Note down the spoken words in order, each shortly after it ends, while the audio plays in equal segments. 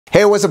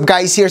Hey, what's up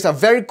guys? Here's a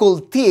very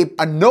cool tip,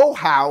 a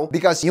know-how,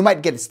 because you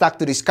might get stuck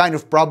to this kind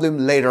of problem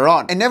later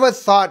on. I never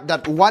thought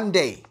that one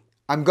day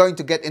I'm going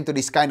to get into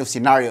this kind of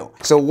scenario.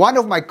 So one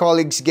of my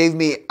colleagues gave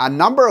me a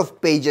number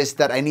of pages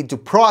that I need to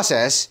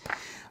process,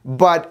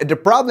 but the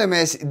problem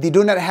is they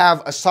do not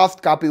have a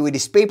soft copy with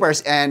these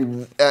papers,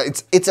 and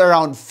it's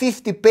around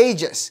 50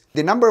 pages.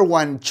 The number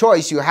one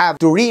choice you have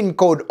to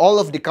re-encode all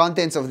of the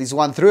contents of this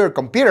one through your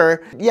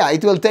computer, yeah,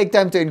 it will take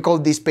time to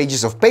encode these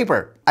pages of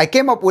paper. I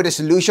came up with a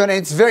solution and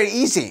it's very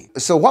easy.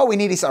 So what we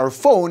need is our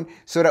phone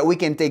so that we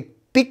can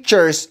take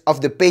pictures of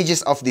the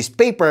pages of this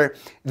paper.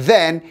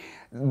 Then,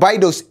 by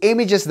those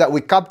images that we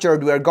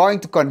captured, we are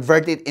going to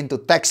convert it into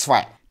text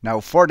file.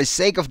 Now, for the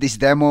sake of this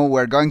demo,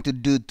 we're going to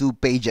do 2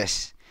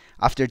 pages.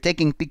 After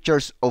taking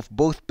pictures of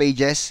both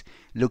pages,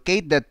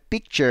 locate that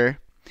picture,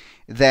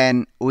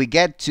 then we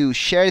get to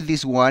share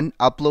this one,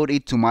 upload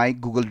it to my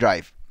Google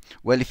Drive.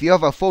 Well, if you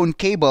have a phone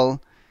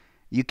cable,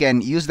 you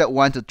can use that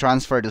one to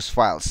transfer those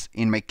files.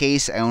 In my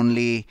case, I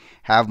only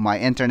have my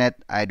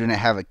internet. I do not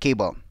have a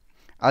cable.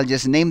 I'll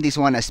just name this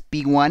one as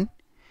P1,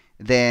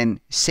 then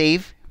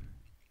save,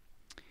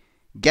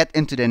 get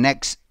into the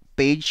next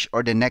page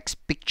or the next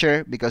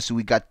picture because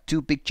we got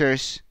 2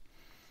 pictures.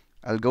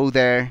 I'll go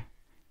there,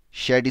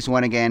 share this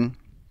one again,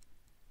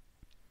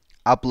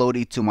 upload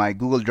it to my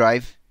Google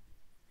Drive,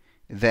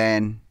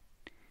 then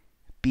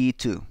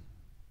P2.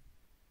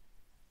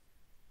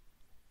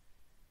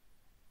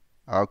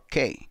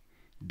 Okay,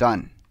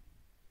 done.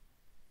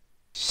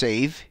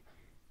 Save,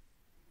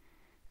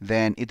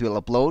 then it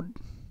will upload.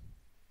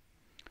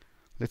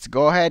 Let's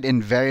go ahead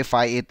and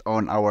verify it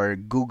on our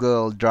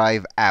Google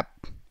Drive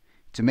app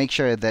to make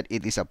sure that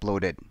it is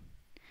uploaded.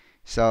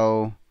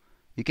 So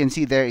you can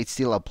see there it's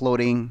still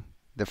uploading.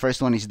 The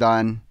first one is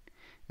done,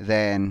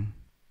 then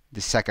the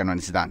second one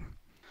is done.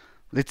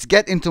 Let's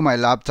get into my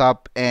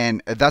laptop,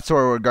 and that's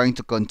where we're going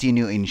to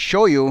continue and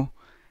show you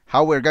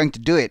how we're going to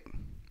do it.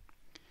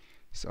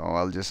 So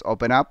I'll just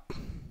open up,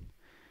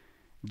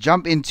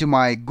 jump into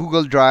my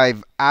Google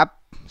Drive app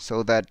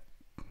so that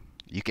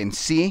you can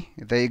see.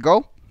 There you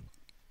go.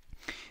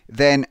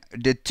 Then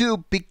the 2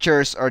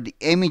 pictures or the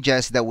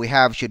images that we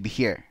have should be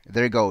here.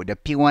 There you go, the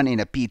P1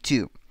 and the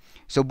P2.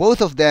 So both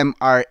of them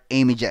are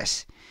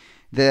images.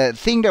 The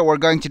thing that we're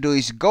going to do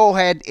is go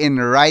ahead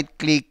and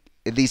right-click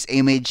this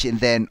image and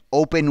then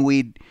open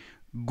with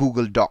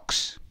Google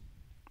Docs.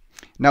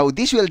 Now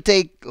this will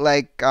take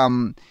like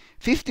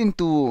 15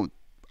 to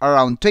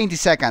around 20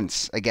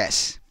 seconds, I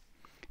guess,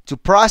 to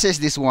process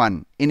this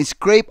one and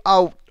scrape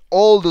out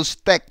all those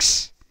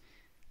texts,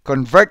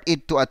 convert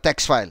it to a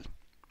text file.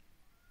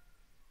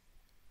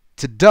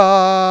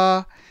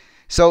 Ta-da!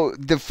 So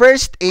the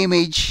first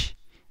image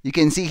you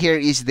can see here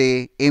is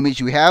the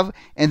image we have,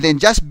 and then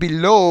just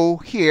below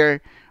here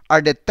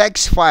are the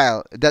text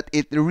file that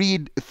it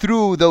read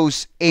through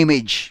those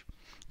image.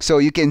 So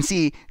you can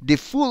see the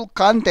full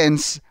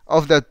contents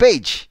of the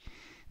page.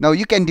 Now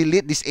you can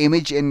delete this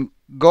image and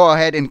go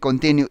ahead and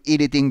continue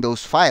editing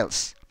those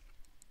files.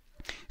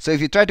 So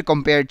if you try to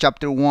compare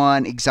chapter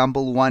 1,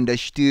 example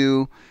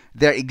 1-2,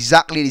 they're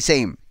exactly the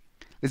same.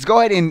 Let's go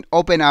ahead and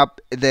open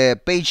up the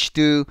page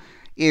 2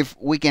 if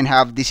we can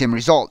have the same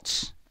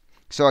results.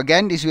 So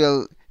again, this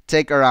will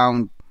take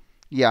around,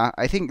 yeah,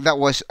 I think that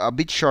was a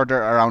bit shorter,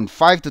 around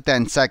 5 to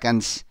 10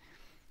 seconds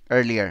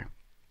earlier.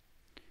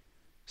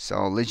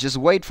 So let's just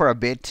wait for a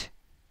bit.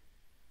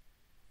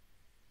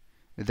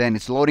 Then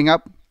it's loading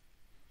up.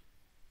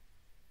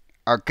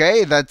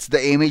 Okay, that's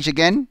the image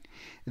again.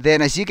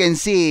 Then as you can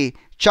see,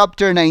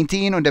 chapter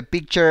 19 on the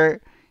picture,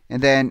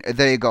 and then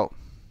there you go.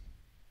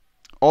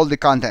 All the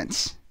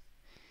contents.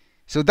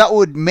 So that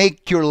would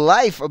make your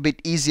life a bit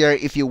easier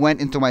if you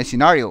went into my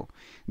scenario.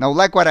 Now,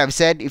 like what I've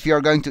said, if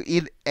you're going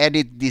to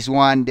edit this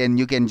one, then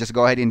you can just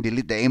go ahead and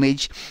delete the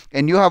image,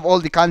 and you have all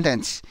the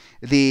contents,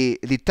 the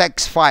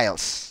text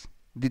files,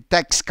 the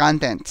text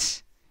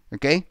contents.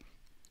 Okay?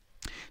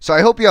 So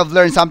I hope you have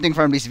learned something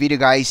from this video,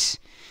 guys,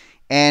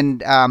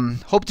 and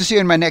hope to see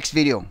you in my next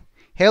video.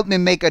 Help me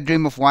make a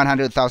dream of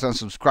 100,000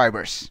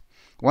 subscribers.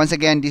 Once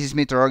again, this is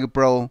me, Torogi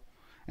Pro,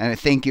 and I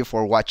thank you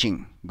for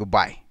watching.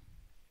 Goodbye.